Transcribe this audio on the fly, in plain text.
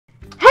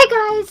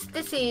guys,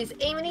 this is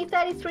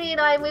EP.25 and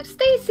I'm with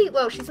Stacy.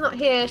 Well, she's not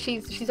here,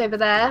 she's over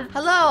there.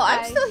 Hello,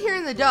 I'm still here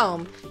in the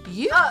dome.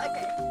 You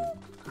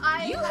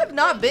have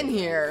not been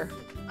here.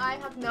 I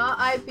have not.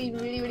 I've been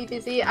really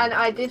busy and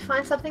I did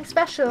find something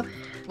special.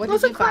 What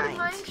did you find? It wasn't quite a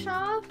mine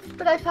shaft,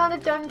 but I found a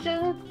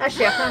dungeon.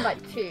 Actually, I found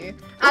like 2. And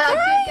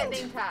I did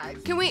get name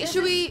tags. Can we,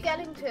 should we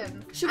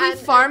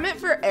farm it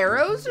for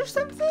arrows or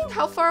something?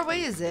 How far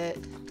away is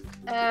it?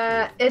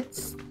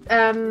 It's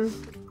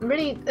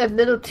really a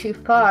little too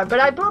far, but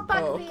I brought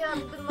back the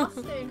moss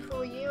stone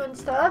for you and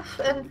stuff,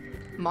 and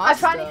I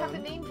finally have the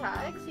name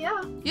tags.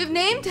 Yeah. You have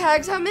name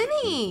tags? How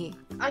many?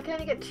 I can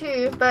only get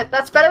 2, but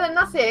that's better than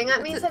nothing.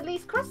 That means at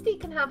least Krusty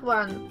can have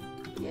one.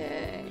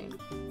 Yay.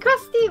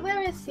 Krusty,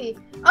 where is he?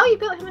 Oh, you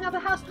built him another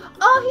house.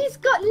 Oh, he's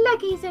got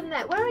leggies in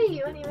there. Where are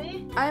you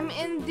anyway? I'm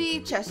in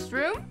the chest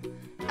room,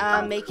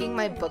 making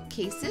my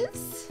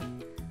bookcases.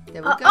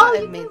 There we go.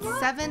 I've made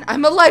 7.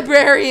 I'm a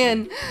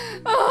librarian.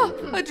 Oh,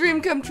 a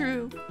dream come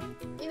true.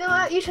 You know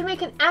what? You should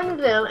make an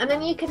anvil, and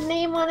then you can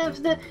name one of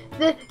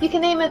you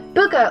can name a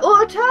booger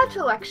or a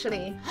turtle,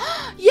 actually.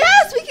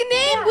 Yes, we can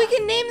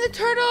name the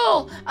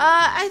turtle.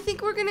 I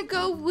think we're gonna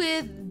go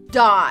with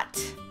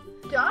Dot.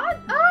 Dot?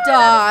 Oh,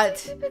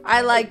 Dot.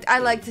 I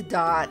liked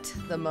Dot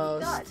the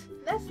most. Dot.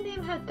 Let's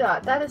name her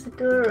Dot. That is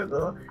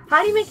adorable.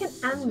 How do you make an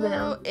anvil?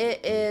 So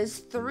it is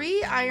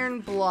 3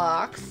 iron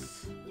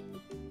blocks.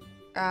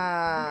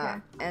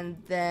 And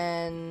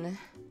then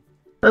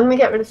I'm gonna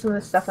get rid of some of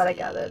the stuff that I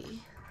gathered.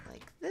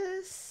 Like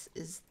this.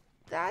 Is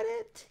that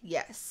it?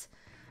 Yes.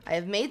 I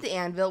have made the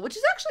anvil, which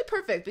is actually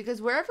perfect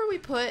because wherever we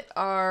put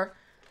our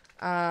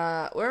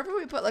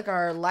like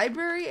our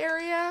library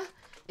area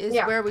is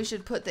where we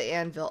should put the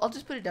anvil. I'll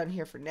just put it down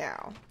here for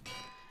now.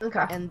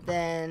 Okay. And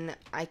then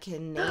I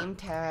can name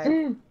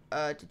tag.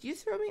 Did you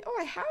throw me? Oh,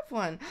 I have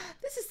one.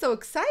 This is so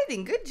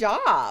exciting. Good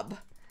job.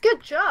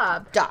 Good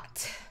job.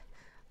 Dot.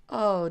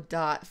 Oh,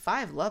 Dot.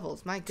 5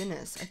 levels. My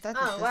goodness. I thought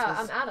this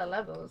was... I'm out of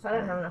levels. I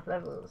don't have enough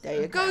levels.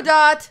 There you go,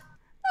 Dot.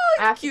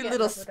 Oh, cute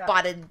little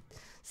spotted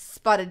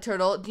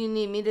turtle. Do you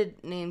need me to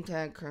name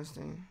tag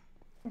Krusty?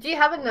 Do you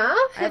have enough?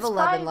 I have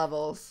 11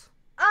 levels.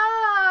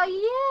 Oh,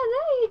 yeah,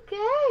 there you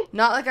go.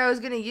 Not like I was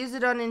going to use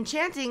it on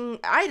enchanting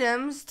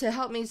items to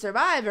help me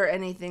survive or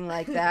anything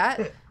like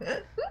that.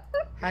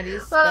 How do you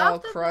spell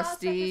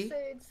Krusty?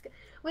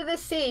 With a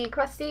C.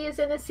 Krusty is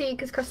in a C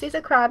because Krusty's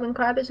a crab and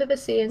crab is with a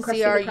C and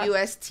Krusty's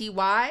Crusty?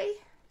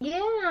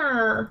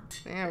 Yeah.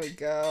 There we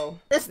go.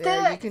 Let's do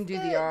it. You can do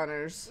the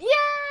honors.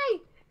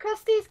 Yay!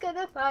 Krusty's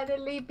gonna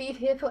finally be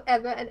here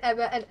forever and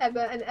ever and ever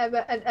and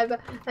ever and ever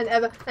and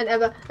ever and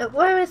ever. And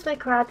where is my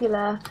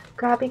crabula?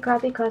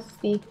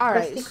 Krusty.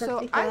 Alright,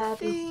 so I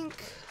think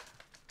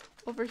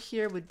over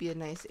here would be a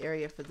nice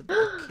area for the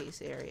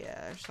bookcase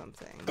area or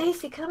something.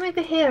 Daisy, come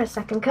over here a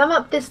second. Come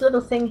up this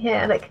little thing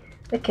here.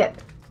 Look it.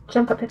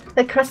 Jump up here.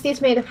 Like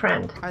Krusty's made a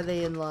friend. Are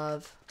they in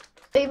love?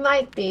 They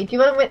might be. Do you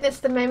want to witness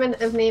the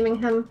moment of naming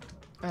him?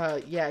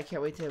 Yeah, I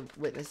can't wait to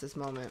witness this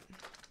moment.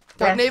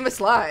 Don't name a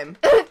slime.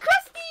 Krusty!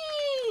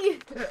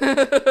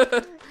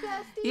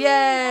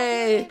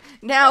 Yay!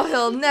 Now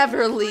he'll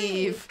never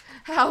leave.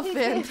 How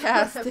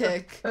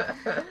fantastic.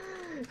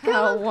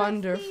 How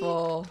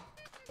wonderful.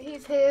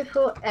 He's here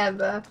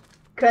forever.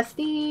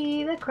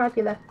 Krusty the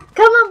crapula.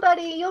 Come on,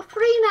 buddy. You're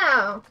free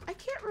now. I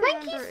can't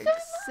remember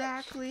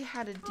exactly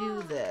how to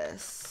do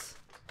this.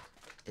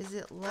 Is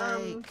it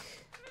like...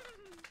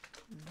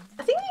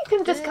 I think you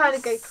can just kind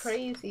of go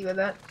crazy with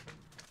it.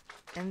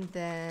 And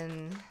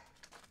then...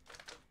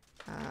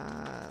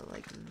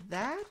 like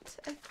that,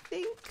 I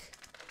think.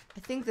 I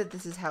think that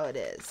this is how it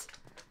is.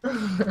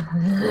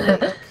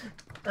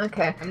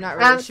 Okay. I'm not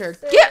really sure.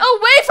 Get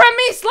away from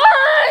me,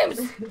 slimes!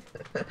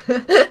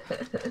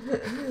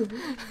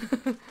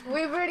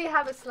 We really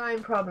have a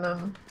slime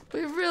problem.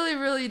 We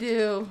really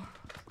do.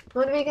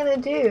 What are we gonna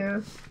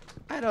do?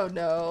 I don't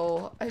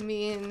know. I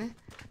mean,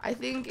 I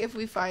think if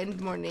we find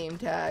more name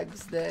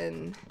tags,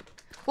 then...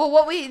 Well,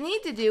 what we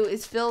need to do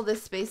is fill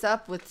this space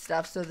up with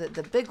stuff so that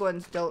the big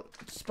ones don't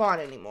spawn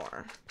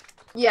anymore.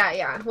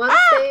 Yeah.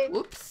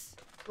 Whoops.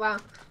 Wow.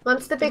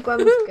 Once the big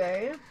ones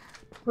go...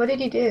 What did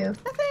you do?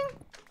 Nothing.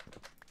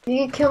 Did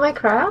you kill my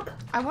crab?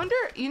 I wonder,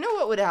 you know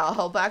what would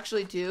help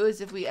actually too, is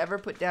if we ever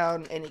put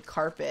down any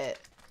carpet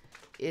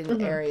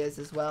in areas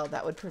as well,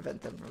 that would prevent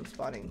them from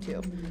spawning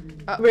too.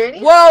 Really?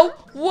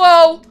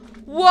 Whoa,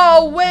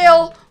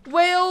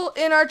 whale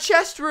in our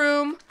chest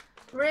room.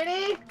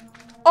 Really?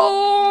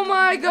 Oh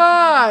my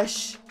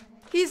gosh.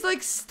 He's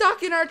like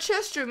stuck in our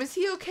chest room. Is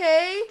he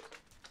okay?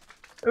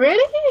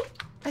 Really?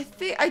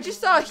 I just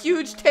saw a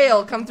huge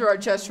tail come through our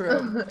chest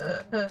room.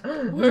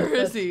 Where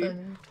is he?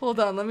 Funny.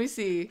 Hold on, let me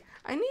see.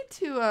 I need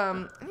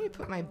to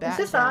put my bat Is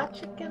this down. our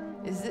chicken?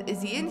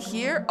 Is he in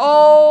here?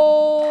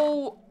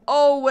 Oh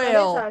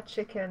whale. That is our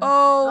chicken.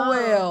 Oh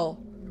whale.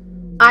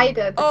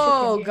 Ida, the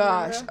oh chicken,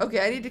 gosh. remember?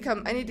 Okay, I need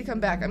to come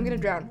back. I'm gonna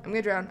drown.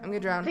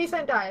 Please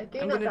don't die.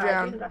 I'm gonna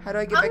drown. How do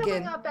I get back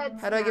in?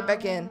 How do I get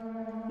back in?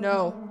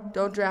 No,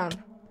 don't drown.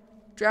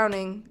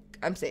 Drowning.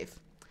 I'm safe.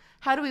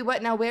 How do we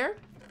what now? Where?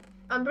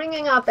 I'm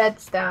bringing our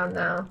beds down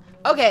now.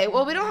 Okay,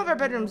 well, we don't have our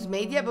bedrooms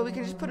made yet, but we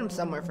can just put them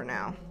somewhere for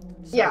now.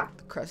 So yeah.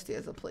 Krusty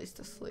has a place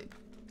to sleep.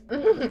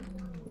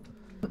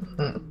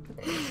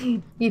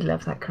 You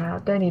love that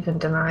crowd. Don't even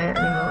deny it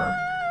anymore.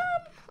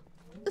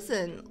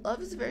 Listen, love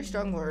is a very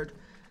strong word.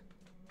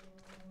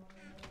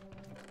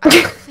 My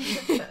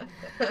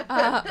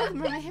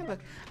handbook.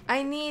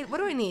 I need, what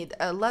do I need?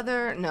 A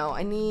leather? No,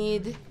 I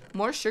need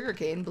more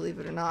sugarcane, believe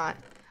it or not.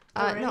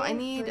 Really? No, I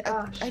need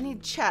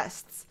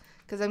chests.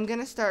 Because I'm going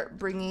to start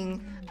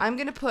bringing, I'm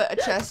going to put a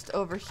chest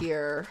over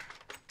here.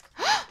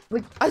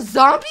 A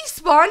zombie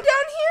spawned down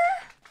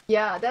here?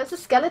 Yeah, there was a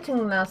skeleton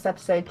in the last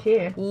episode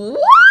too.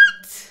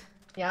 What?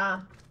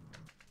 Yeah.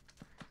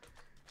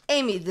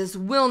 Amy, this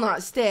will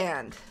not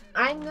stand.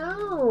 I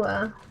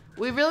know.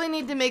 We really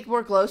need to make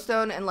more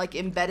glowstone and like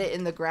embed it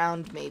in the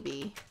ground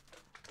maybe.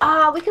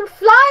 Ah, we can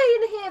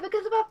fly in here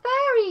because of our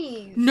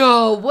fairies.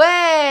 No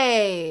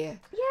way.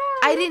 Yeah.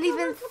 I didn't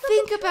even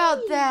think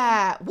about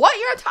that. What?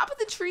 You're on top of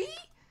the tree?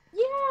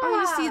 Yeah. I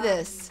want to see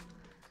this.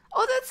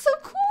 Oh, that's so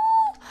cool.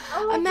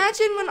 Oh,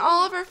 imagine when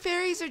all of our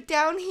fairies are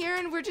down here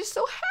and we're just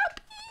so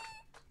happy.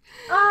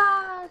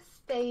 Ah,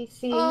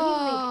 Stacy,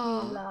 Oh.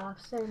 you make me laugh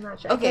so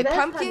much. Okay,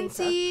 pumpkin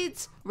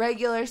seeds,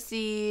 regular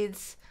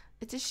seeds.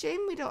 It's a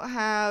shame we don't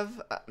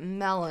have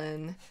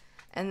melon.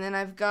 And then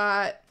I've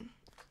got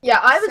Yeah,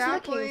 I was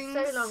saplings.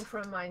 looking so long for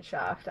a mine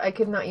shaft. I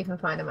could not even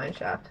find a mine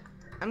shaft.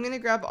 I'm going to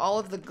grab all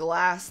of the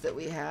glass that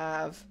we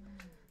have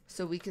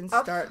so we can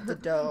start the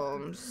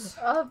domes.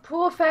 Oh,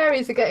 poor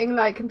fairies are getting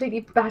like completely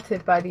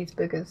battered by these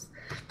boogers.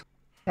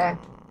 Okay.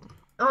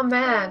 Oh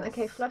man.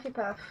 Okay, Fluffy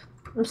Puff.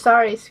 I'm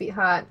sorry,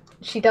 sweetheart.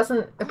 She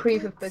doesn't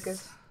approve of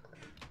boogers.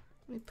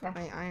 Let me put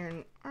my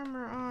iron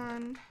armor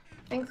on.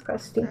 Thanks,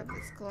 Krusty. Grab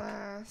this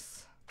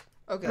glass.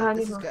 Okay, I this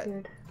need is more good.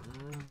 food.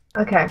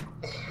 Okay.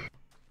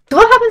 So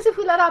what happens if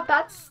we let our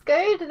bats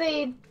go? Do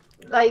they,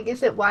 like,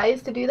 is it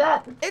wise to do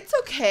that? It's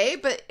okay,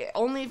 but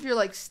only if you're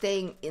like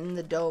staying in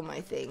the dome,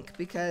 I think,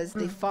 because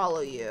they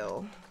follow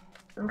you.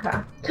 Okay.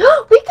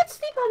 We could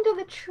sleep under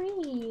the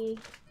tree.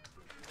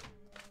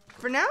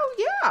 For now,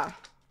 yeah.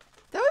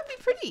 That would be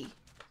pretty.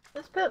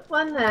 Let's put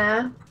one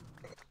there.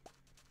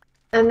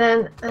 And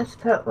then let's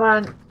put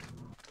one.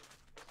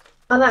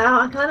 Although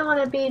I kind of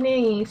want to be near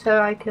you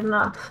so I can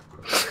laugh.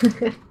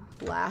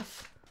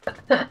 Laugh.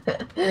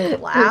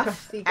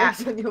 Krusty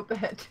goes on your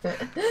bed.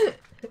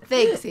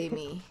 Thanks,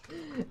 Amy.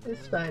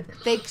 It's fine.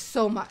 Thanks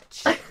so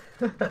much.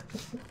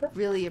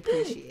 Really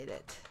appreciate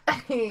it.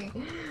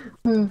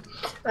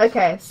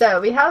 Okay,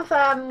 so we have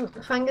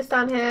Fungus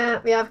down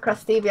here, we have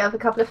Krusty, we have a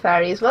couple of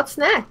fairies. What's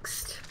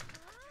next?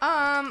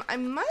 I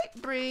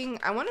might bring,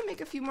 I want to make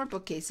a few more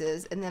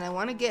bookcases, and then I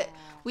want to get,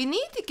 we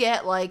need to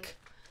get, like,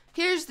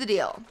 here's the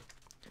deal.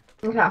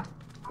 Okay.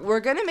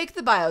 We're going to make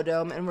the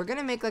biodome, and we're going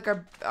to make, like,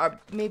 our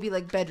maybe,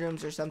 like,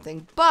 bedrooms or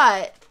something,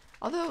 but,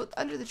 although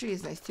under the tree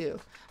is nice, too.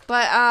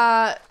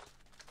 But,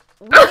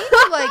 we need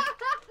to, like,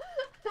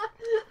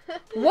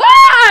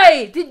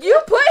 why? Did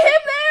you put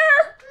him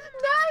there?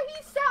 No,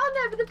 he sat on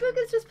there, but the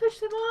boogers just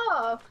pushed him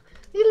off.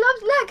 He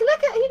loves, look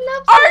at, he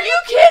loves. Are you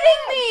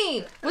kidding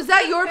me? Was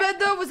that your bed,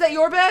 though? Was that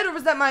your bed, or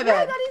was that my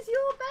bed? No, that is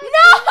your bed.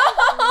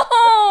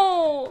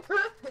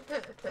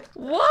 No!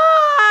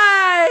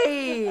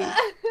 Why?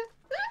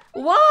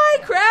 Why,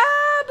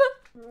 crab?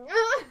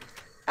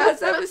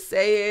 As I was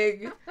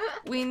saying,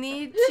 we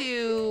need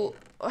to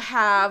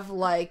have,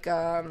 like,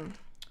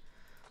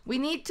 we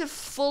need to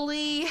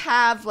fully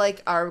have,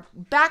 like, our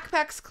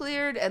backpacks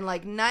cleared and,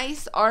 like,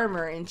 nice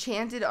armor,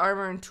 enchanted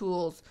armor and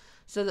tools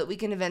so that we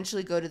can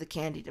eventually go to the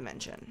candy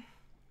dimension.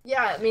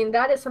 Yeah, I mean,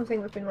 that is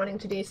something we've been wanting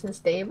to do since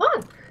day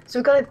one. So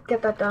we've got to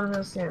get that done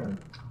real soon.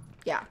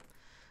 Yeah.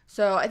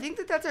 So I think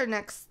that that's our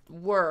next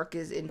work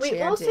is enchanting.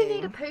 We also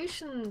need a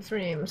potions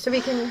room so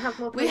we can have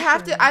more potions. We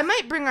have to, I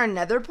might bring our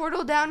nether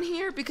portal down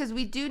here because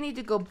we do need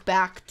to go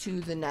back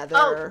to the nether.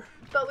 Oh,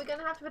 but we're going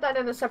to have to put that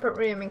in a separate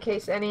room in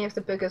case any of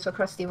the boogers or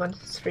Krusty wants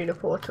to through the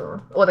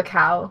portal. Or the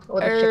cow. Or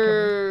the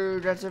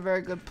chicken. That's a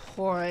very good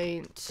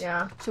point.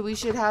 Yeah. So we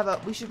should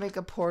make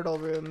a portal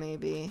room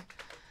maybe.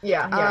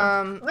 Yeah,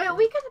 yeah. Well,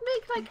 we could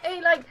make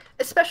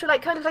a special,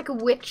 like, kind of like a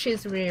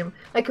witch's room,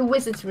 like a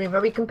wizard's room, where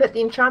we can put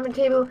the enchantment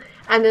table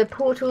and the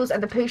portals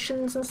and the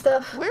potions and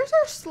stuff. Where's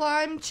our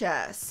slime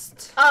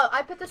chest? Oh,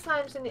 I put the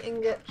slimes in the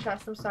ingot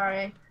chest. I'm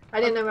sorry, I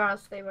didn't know where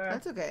else they were.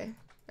 That's okay.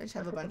 I just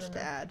have a bunch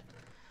to add.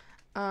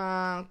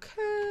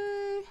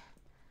 Okay.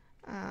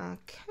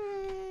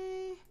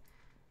 Okay.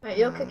 Right,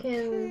 you're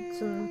cooking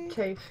some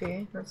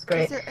tofu. That's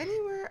great. Is there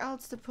anywhere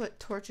else to put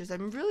torches?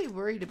 I'm really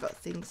worried about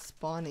things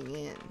spawning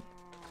in.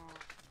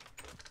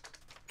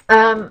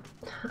 I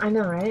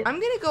know, right? I'm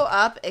gonna go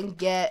up and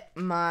get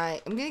I'm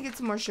gonna get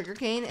some more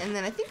sugarcane, and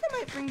then I think I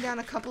might bring down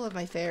a couple of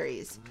my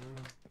fairies.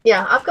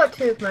 Yeah, I've got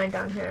 2 of mine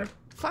down here.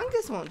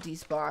 Fungus won't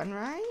despawn,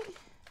 right?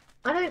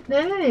 I don't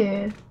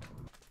know.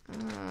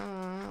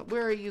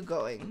 Where are you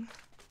going?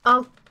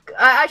 I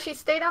actually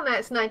stay down there.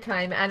 It's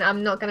nighttime, and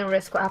I'm not gonna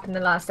risk what happened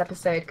in the last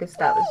episode because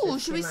that was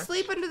just should too we much.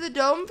 sleep under the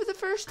dome for the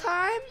first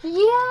time?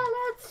 Yeah,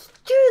 let's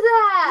do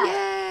that.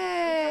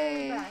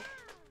 Yay!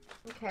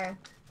 Okay.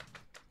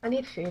 I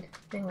need food.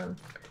 Hang on.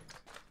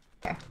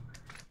 Okay.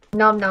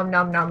 Nom nom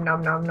nom nom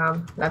nom nom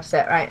nom. That's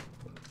it, right?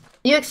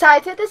 You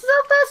excited? This is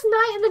our first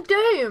night in the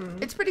dome.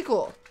 It's pretty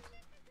cool.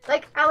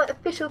 Like our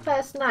official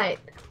first night.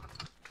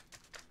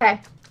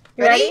 Okay.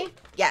 You ready?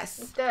 Yes.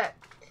 Let's do it.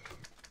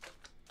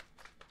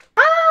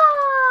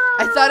 Ah!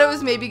 I thought it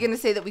was maybe gonna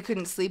say that we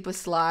couldn't sleep with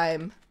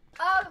slime.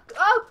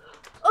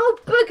 Oh,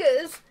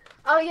 boogers.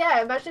 Oh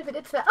yeah, imagine if it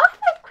did that. Oh,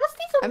 hey,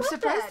 Krusty's on I'm my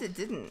surprised bed. it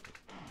didn't.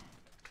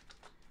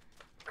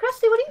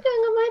 Krusty, what are you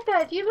doing on my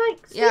bed? You like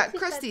Yeah,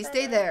 Krusty,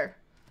 stay there.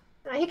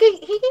 He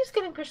keeps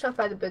getting pushed off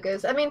by the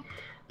boogers. I mean,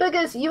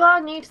 boogers, you are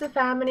new to the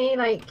family.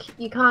 Like,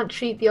 you can't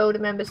treat the older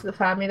members of the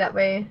family that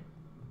way.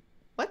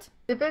 What?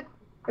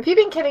 Have you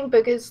been killing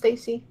boogers,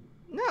 Stacy?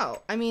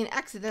 No, I mean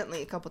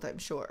accidentally a couple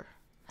times, sure.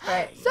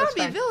 Right.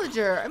 Zombie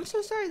villager, I'm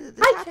so sorry that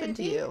this happened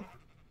to you.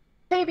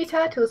 Baby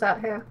turtles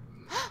out here.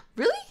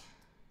 Really?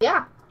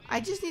 Yeah.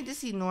 I just need to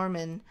see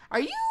Norman. Are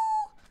you...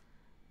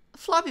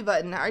 Floppy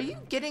Button, are you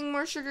getting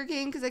more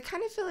sugarcane? Because I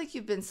kind of feel like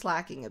you've been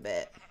slacking a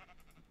bit.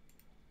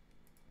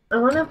 I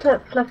want to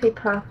put Fluffy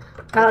Puff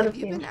out of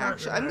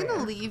the I'm going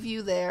to leave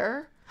you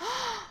there.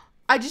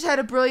 I just had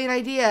a brilliant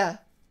idea.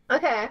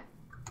 Okay.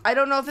 I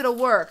don't know if it'll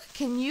work.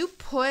 Can you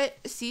put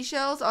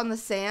seashells on the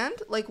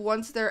sand? Like,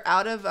 once they're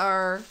out of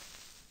our...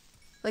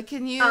 Like,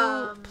 can you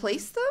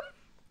place them?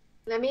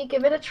 Let me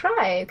give it a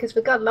try, because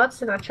we've got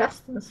lots in our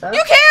chest and stuff.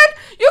 You can!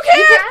 You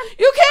can!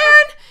 You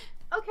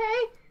can!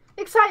 Okay.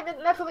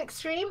 Excitement level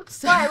extreme.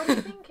 Why? What are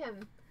you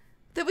thinking?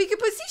 That we could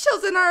put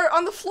seashells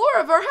on the floor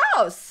of our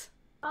house.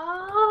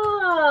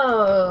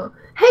 Oh.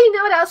 Hey, you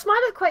know what else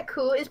might look quite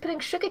cool is putting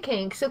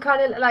sugarcane, so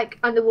kind of like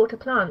underwater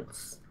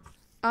plants.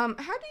 How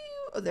do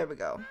you... Oh, there we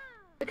go.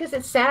 Because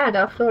it's sand.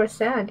 Our floor is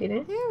sand, you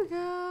know? Here we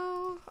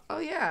go. Oh,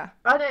 yeah.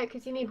 Oh, no,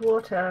 because you need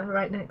water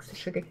right next to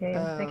sugarcane.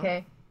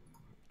 Okay.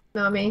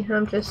 No,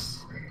 I'm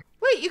just...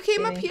 Wait, you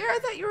came up here? I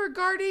thought you were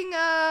guarding,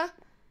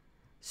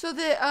 so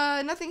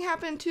that, nothing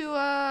happened to,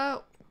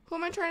 who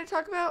am I trying to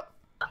talk about?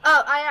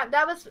 Oh, I am.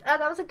 That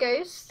was a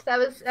ghost. That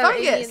was...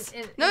 Fungus!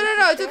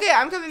 No, it's okay.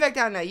 I'm coming back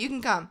down now. You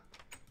can come.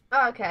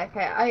 Oh, okay.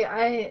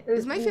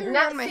 Is my finger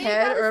on my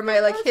head, or am I,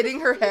 like,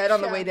 hitting her head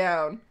on the way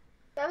down?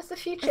 That was the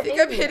future. I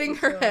think I'm hitting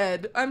her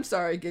head. I'm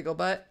sorry, Giggle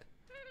Butt.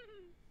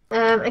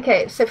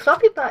 Okay, so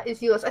Floppy Butt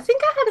is yours. I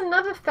think I had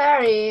another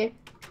fairy.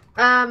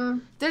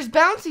 There's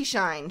Bouncy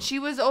Shine. She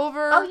was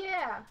over... Oh,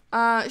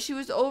 yeah. She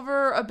was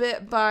over a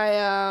bit by,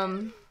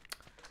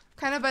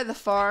 kind of by the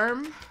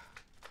farm.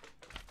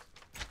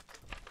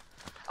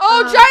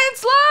 Oh, giant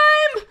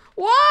slime!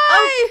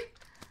 Why?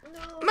 No.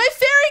 My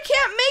fairy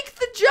can't make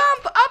the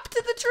jump up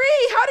to the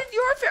tree. How did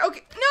your fairy...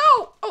 Okay,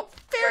 no! Oh,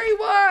 fairy,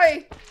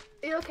 why?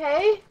 Are you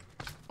okay?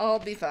 I'll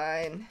be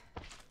fine.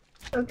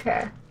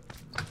 Okay.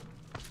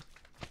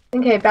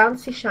 Okay,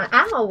 Bouncy Shine.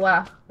 Ow,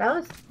 wow. That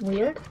was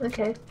weird.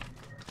 Okay.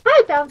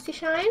 Hi, Bouncy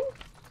Shine.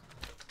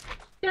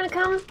 You wanna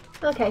come?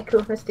 Okay,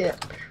 cool. Let's do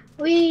it.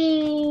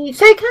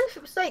 So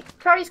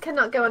fairies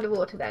cannot go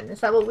underwater then. Is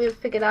that what we've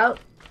figured out?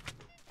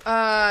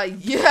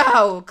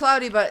 Yeah.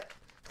 Cloudy Butt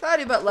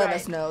let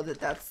us know that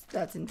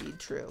that's indeed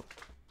true.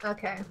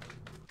 Okay.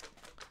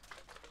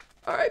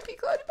 R.I.P.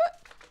 Cloudy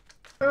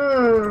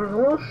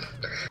Butt.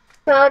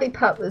 Cloudy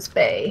Putt was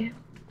bae.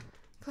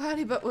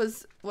 Cloudy Butt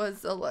was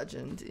a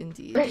legend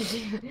indeed.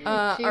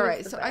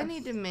 Alright, so I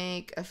need to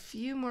make a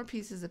few more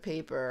pieces of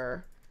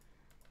paper.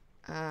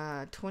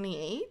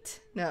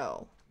 28?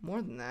 No,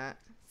 more than that.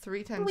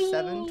 3 times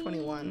 7,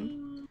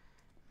 21.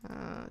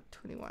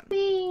 21.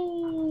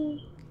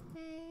 Whee!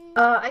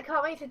 I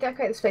can't wait to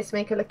decorate the space to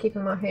make it look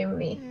even more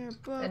homely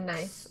and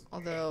nice.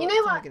 Although, you know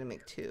I'm what? only going to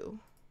make 2.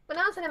 When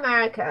I was in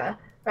America,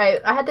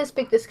 right, I had this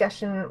big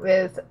discussion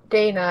with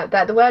Dana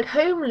that the word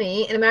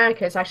homely in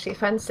America is actually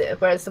offensive,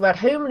 whereas the word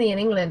homely in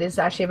England is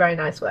actually a very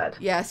nice word.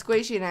 Yeah,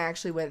 Squishy and I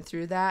actually went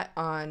through that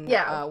on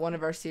one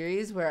of our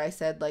series where I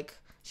said, like,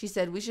 she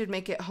said we should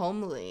make it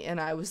homely,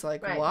 and I was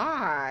like,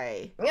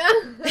 why?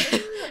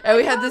 And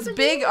we had this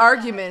big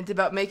argument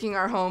about making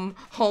our home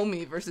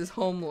homey versus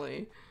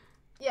homely.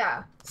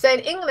 Yeah. So in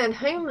England,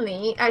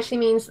 homely actually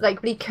means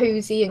like really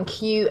cozy and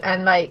cute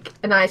and like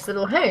a nice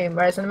little home,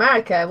 whereas in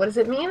America, what does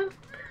it mean?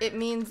 It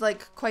means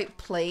like quite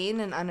plain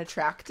and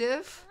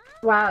unattractive.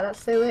 Wow,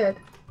 that's so weird.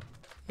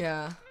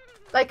 Yeah.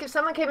 Like if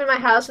someone came in my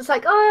house, it's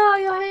like, oh,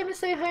 your home is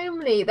so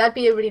homely. That'd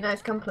be a really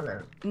nice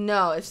compliment.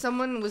 No, if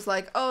someone was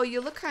like, oh,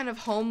 you look kind of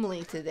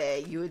homely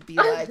today, you would be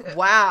like,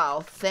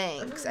 wow,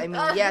 thanks. I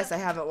mean, yes, I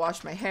haven't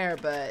washed my hair,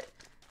 but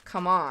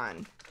come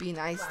on, be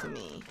nice to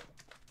me.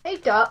 Hey,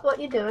 Dot,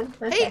 what you doing?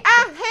 Okay.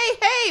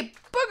 Hey,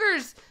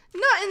 boogers!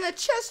 Not in the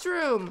chest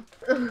room!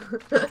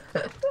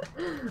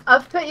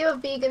 I've put your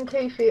vegan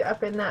tofu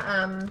up in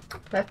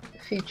that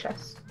food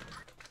chest.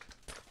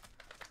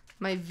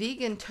 My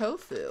vegan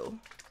tofu?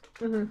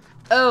 Mm-hmm.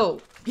 Oh,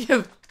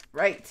 yeah,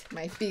 right,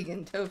 my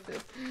vegan tofu.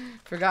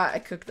 Forgot I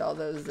cooked all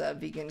those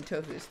vegan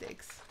tofu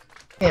steaks.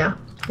 Yeah,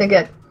 they're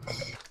good.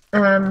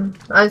 I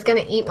was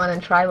gonna eat one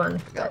and try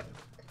one, but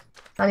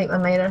I'll eat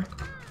one later.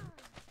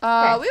 We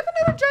have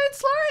another giant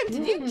slime.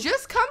 Did you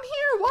just come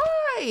here?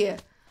 Why?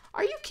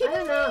 Are you kidding I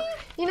don't know. me?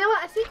 You know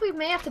what? I think we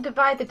may have to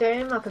divide the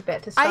dome up a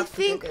bit to stop I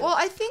think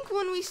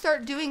when we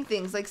start doing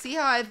things, like see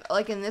how I've,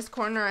 like in this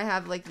corner I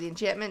have like the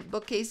enchantment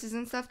bookcases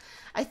and stuff.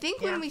 I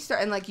think when we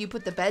start, and like you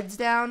put the beds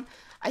down,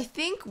 I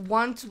think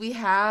once we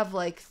have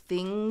like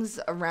things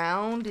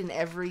around in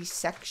every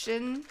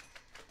section,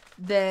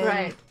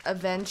 then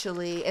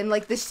eventually, and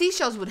like the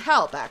seashells would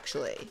help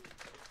actually.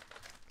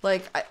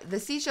 Like the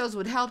seashells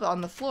would help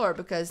on the floor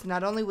because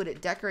not only would it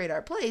decorate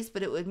our place,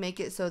 but it would make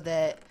it so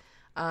that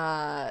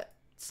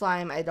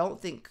slime, I don't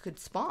think, could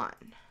spawn.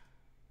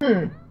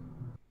 I'm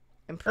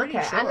pretty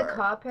sure. And the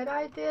carpet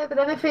idea, but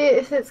then if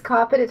it's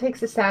carpet, it takes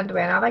the sand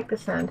away, and I like the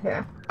sand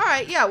here. All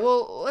right, yeah.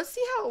 Well, let's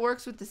see how it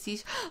works with the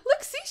seashells.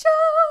 Look,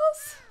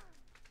 seashells!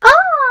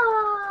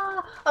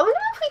 Ah! I wonder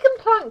if we can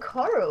plant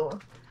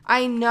coral.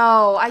 I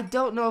know. I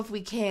don't know if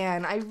we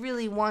can. I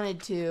really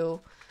wanted to,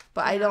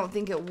 but I don't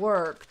think it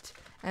worked,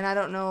 and I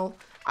don't know.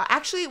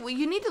 Actually,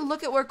 you need to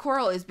look at where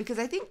coral is because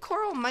I think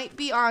coral might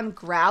be on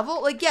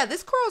gravel. Like, yeah,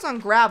 this coral's on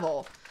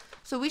gravel.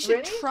 So we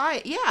should try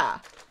it. Yeah.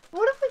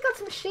 What if we got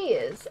some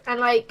shears and,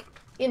 like,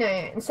 you know,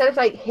 instead of,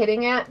 like,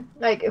 hitting it,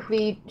 like, if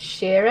we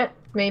shear it,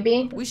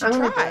 maybe? We should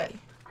try.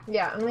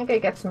 Yeah, I'm gonna go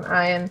get some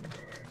iron.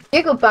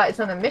 Gigglebutt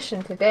is on a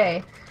mission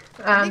today.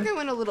 I think I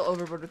went a little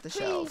overboard with the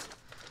shells.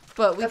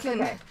 But we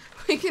can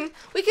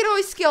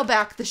always scale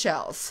back the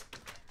shells.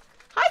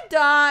 Hi,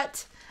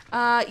 Dot.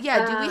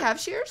 Yeah, do we have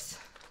shears?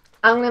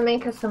 I'm gonna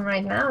make us some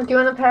right now. Do you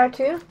want a pair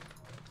too?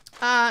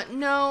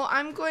 No,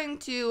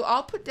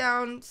 I'll put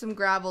down some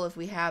gravel if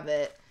we have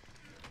it.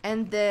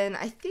 And then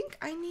I think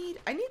I need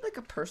like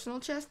a personal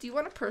chest. Do you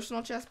want a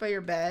personal chest by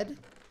your bed?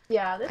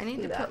 Yeah, let's I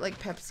need to put like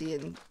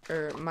Pepsi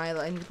or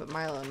Milo. I need to put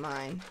Milo in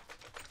mine.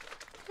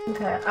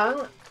 Okay,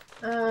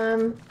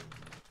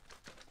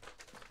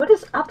 what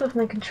is up with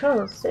my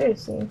controls?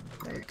 Seriously.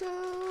 There we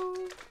go.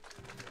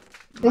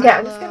 Okay,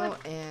 I'm just gonna...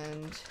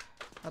 and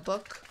a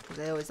book, because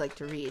I always like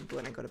to read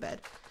when I go to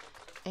bed.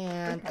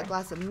 And a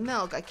glass of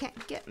milk. I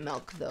can't get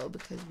milk, though,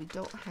 because we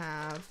don't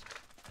have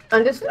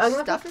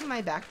stuff in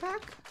my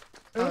backpack.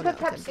 I'm gonna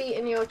put Pepsi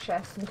in your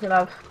chest until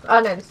I've...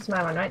 Oh, no, this is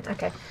my one, right?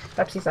 Okay,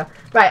 Pepsi's up.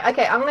 Right,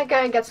 okay, I'm gonna go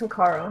and get some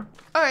coral.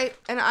 Alright,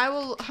 and I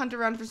will hunt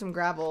around for some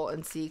gravel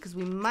and see, because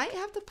we might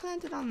have to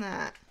plant it on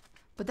that.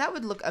 But that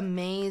would look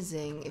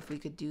amazing if we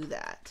could do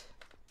that.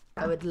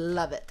 I would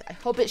love it. I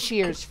hope it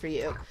shears for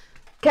you.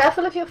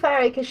 Careful of your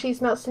fairy, because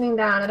she's not sitting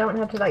down. I don't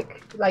want her to,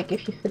 like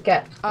if you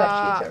forget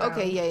that she's around.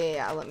 Okay,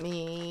 yeah. Let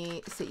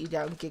me sit you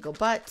down,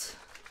 Gigglebutt.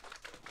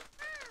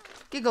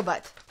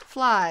 Gigglebutt,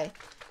 fly.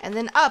 And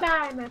then up.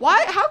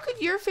 Why? How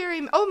could your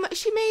fairy... Oh,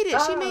 she made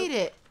it. She made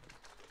it.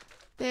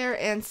 There,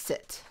 and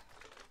sit.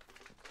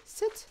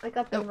 Sit. I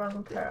got the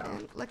wrong pearl.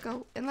 And let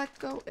go, and let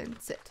go, and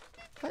sit.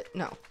 What?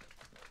 No.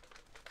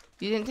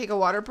 You didn't take a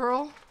water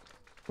pearl?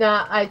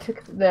 Nah, I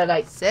took the,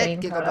 like, sit,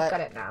 green pearl. I've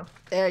got it now.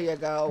 There you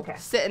go. Okay.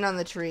 Sitting on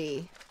the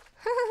tree.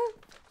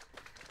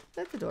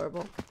 That's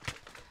adorable.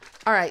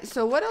 Alright,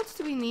 so what else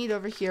do we need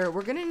over here?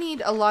 We're going to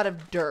need a lot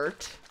of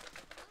dirt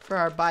for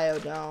our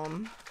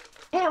biodome.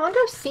 Hey, I wonder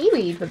if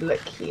seaweed would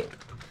look cute.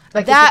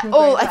 Like that,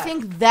 I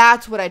think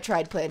that's what I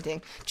tried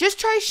planting. Just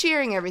try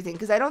shearing everything,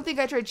 because I don't think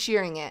I tried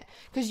shearing it.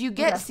 Because you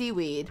get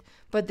seaweed,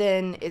 but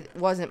then it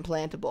wasn't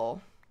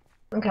plantable.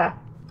 Okay.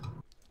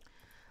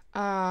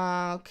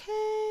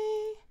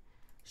 Okay.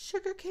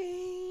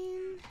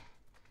 Sugarcane.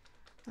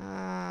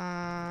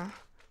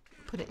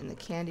 Put it in the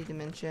candy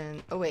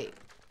dimension. Oh, wait.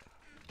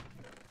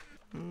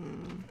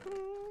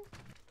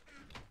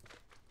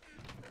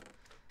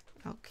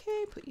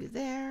 Okay, put you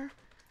there.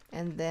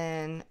 And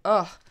then,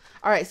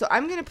 alright, so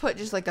I'm going to put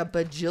just like a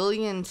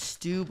bajillion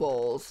stew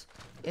bowls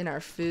in our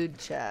food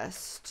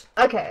chest.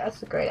 Okay,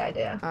 that's a great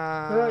idea.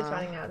 We're always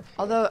running out of food.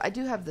 Although, I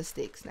do have the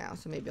steaks now,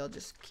 so maybe I'll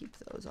just keep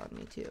those on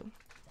me too.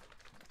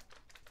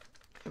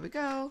 Here we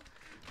go.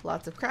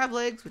 Lots of crab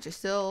legs, which I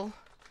still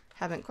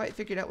haven't quite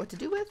figured out what to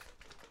do with.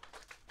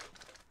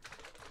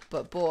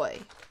 But boy,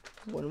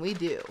 when we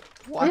do,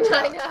 watch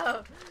out. I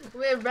know.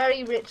 We're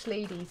very rich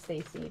ladies,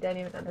 Stacey. You don't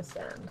even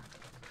understand.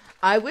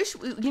 I wish,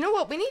 you know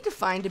what, we need to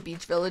find a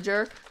beach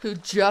villager who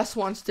just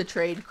wants to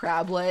trade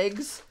crab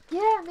legs.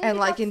 Yeah, maybe and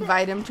like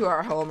invite him to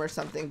our home or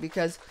something,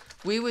 because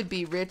we would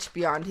be rich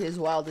beyond his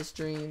wildest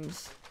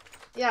dreams.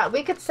 Yeah,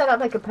 we could set up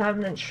like a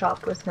permanent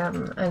shop with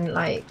him and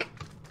like...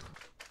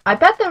 I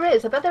bet there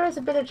is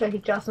a villager who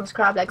just wants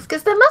crab legs,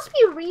 because there must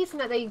be a reason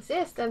that they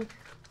exist. And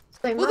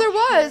well, there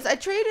was. I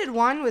traded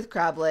one with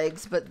crab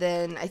legs, but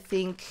then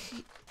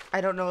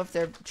I don't know if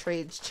their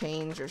trades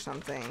change or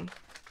something.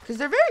 Because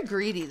they're very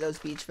greedy, those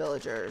beach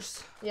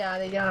villagers. Yeah,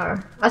 they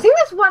are. I think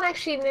there's one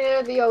actually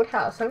near the old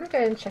house. I'm going to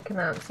go and check him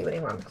out and see what he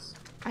wants.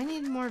 I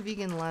need more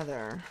vegan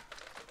leather.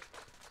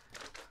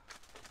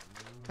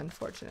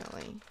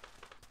 Unfortunately.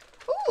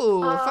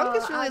 Ooh,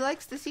 Fungus really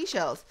likes the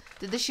seashells.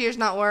 Did the shears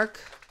not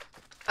work?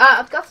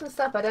 I've got some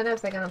stuff. I don't know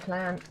if they're going to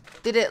plant.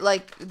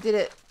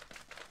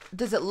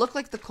 Does it look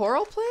like the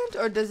coral plant,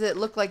 or does it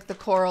look like the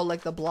coral,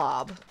 like the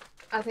blob?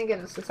 I think it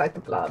looks like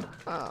the blob.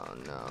 Oh,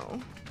 no.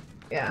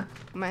 Yeah.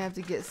 I might have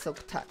to get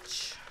Silk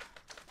Touch.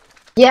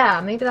 Yeah,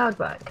 maybe that would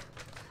work.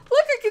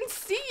 Look, I can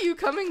see you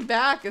coming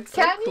back. It's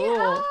so Can cool. you?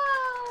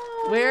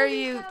 Oh, Where are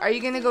you? Are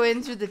you gonna go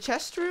in through the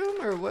chest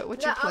room, or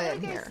what's your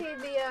plan here? I'm gonna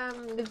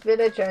go see the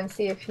villager and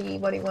see if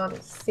what he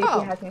wants. See if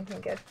Oh. he has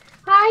anything good.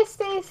 Hi,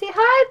 Stacy.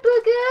 Hi,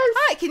 Boogers.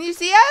 Hi, can you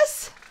see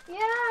us? Yeah.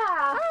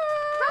 Hi.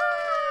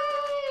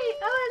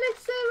 Oh, it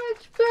looks so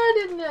much fun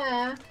in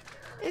there.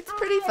 It's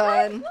pretty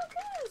fun.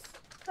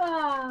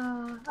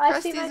 I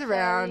see Krusty's my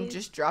around, fairies.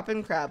 just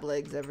dropping crab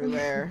legs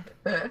everywhere,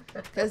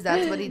 because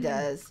that's what he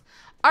does.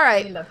 All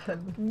right. I love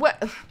him.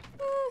 What?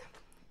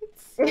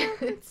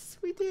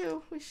 We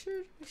do. We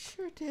sure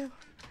do.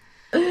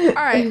 All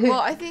right. Well,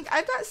 I think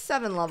I've got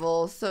 7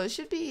 levels, so I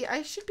should be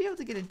able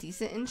to get a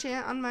decent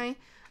enchant on my.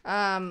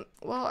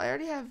 Well, I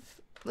already have.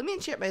 Let me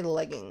enchant my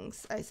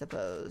leggings, I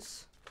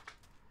suppose.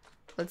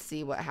 Let's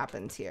see what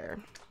happens here.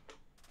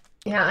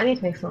 Yeah, I need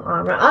to make some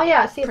armor. Oh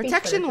yeah, see.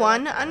 Protection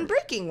 1,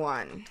 unbreaking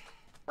 1.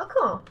 Oh,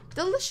 cool.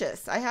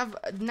 Delicious. I have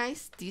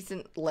nice,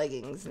 decent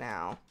leggings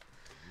now.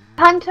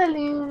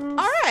 Pantaloons.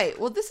 All right.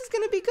 Well, this is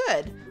going to be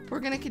good. We're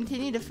going to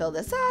continue to fill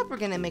this up. We're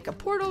going to make a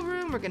portal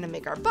room. We're going to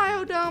make our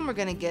biodome. We're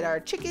going to get our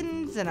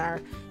chickens and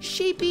our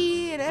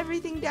shapey and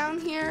everything down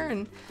here.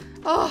 And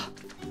oh,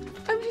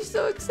 I'm just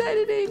so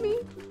excited, Amy.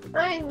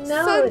 I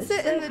know.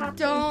 Sunset in the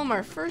dome.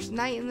 Our first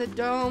night in the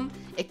dome.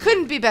 It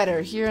couldn't be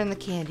better here in the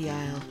candy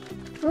aisle.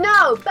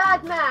 No,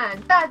 bad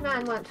man. Bad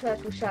man wants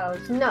turtle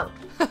shells. No.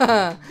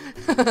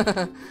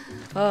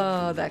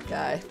 Oh, that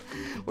guy.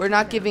 We're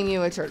not giving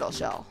you a turtle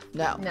shell.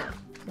 No. No.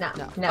 No.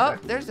 Never. Oh,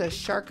 there's a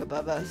shark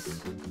above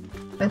us.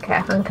 Okay,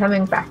 I'm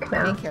coming back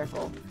now. Be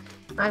careful.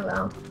 I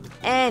will.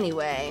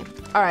 Anyway.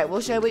 All right.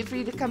 Well, should I wait for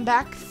you to come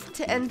back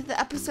to end the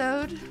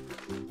episode?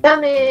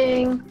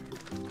 Coming.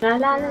 La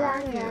la la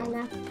la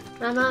la.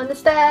 I'm on the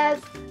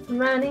stairs. I'm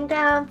running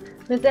down.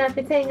 With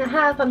everything I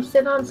have, I'm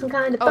still on some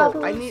kind of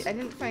bubbles. Oh, I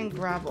didn't find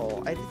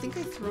gravel. I think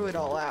I threw it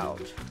all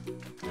out.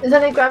 Is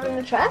there any gravel in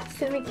the chest?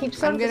 Did we keep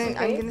some? I'm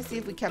gonna see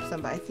if we kept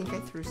some, but I think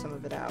I threw some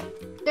of it out.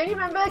 Don't you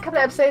remember a couple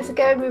of episodes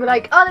ago we were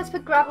like, oh, let's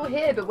put gravel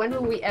here, but when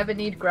will we ever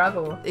need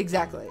gravel?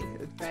 Exactly.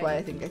 That's why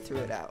I think I threw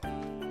it out.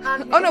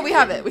 Okay. Oh no, we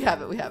have it. We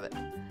have it.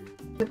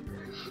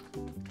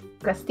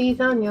 Krusty's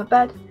on your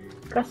bed.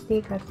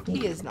 Krusty.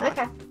 He is not.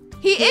 Okay.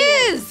 He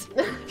is!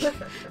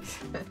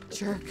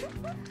 Jerk.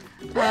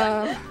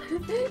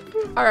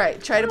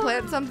 Alright, try to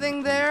plant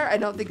something there. I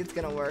don't think it's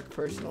gonna work,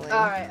 personally.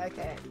 Alright,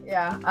 okay.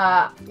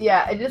 Yeah.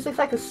 Yeah, it just looks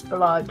like a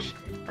splodge.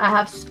 I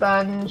have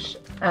sponge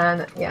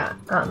and yeah,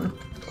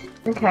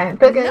 okay.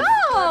 Boogers.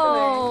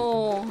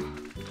 No!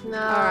 No.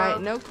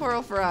 Alright, no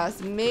coral for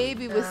us.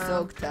 Maybe with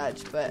silk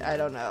touch, but I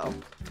don't know.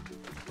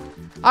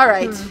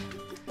 Alright.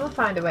 We'll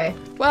find a way.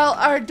 Well,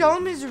 our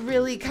dome is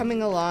really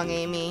coming along,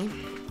 Amy.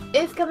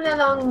 It's coming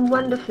along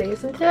wonderfully,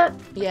 isn't it?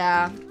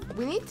 Yeah.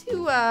 We need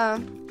to,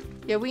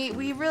 yeah,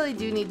 we really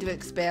do need to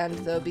expand,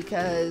 though,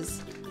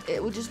 because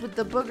it will just with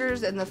the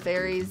boogers and the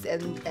fairies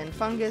and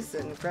fungus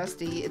and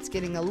Krusty, it's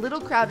getting a little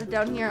crowded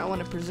down here. I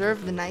want to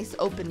preserve the nice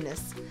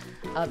openness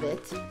of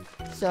it.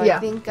 So yeah.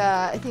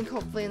 I think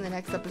hopefully in the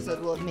next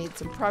episode we'll have made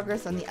some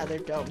progress on the other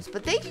domes.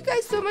 But thank you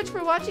guys so much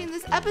for watching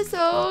this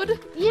episode.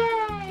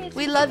 Yay!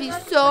 We love you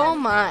so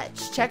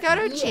much. Check out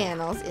our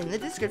channels in the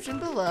description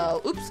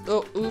below. Oops.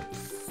 Oh,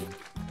 oops.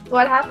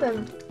 What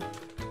happened?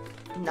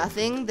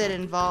 Nothing that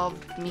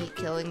involved me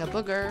killing a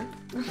booger.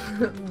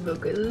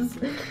 Boogers.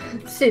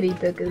 City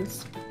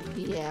boogers.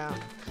 Yeah.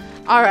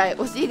 All right.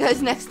 We'll see you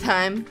guys next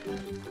time.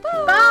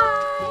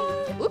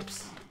 Bye!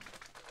 Oops.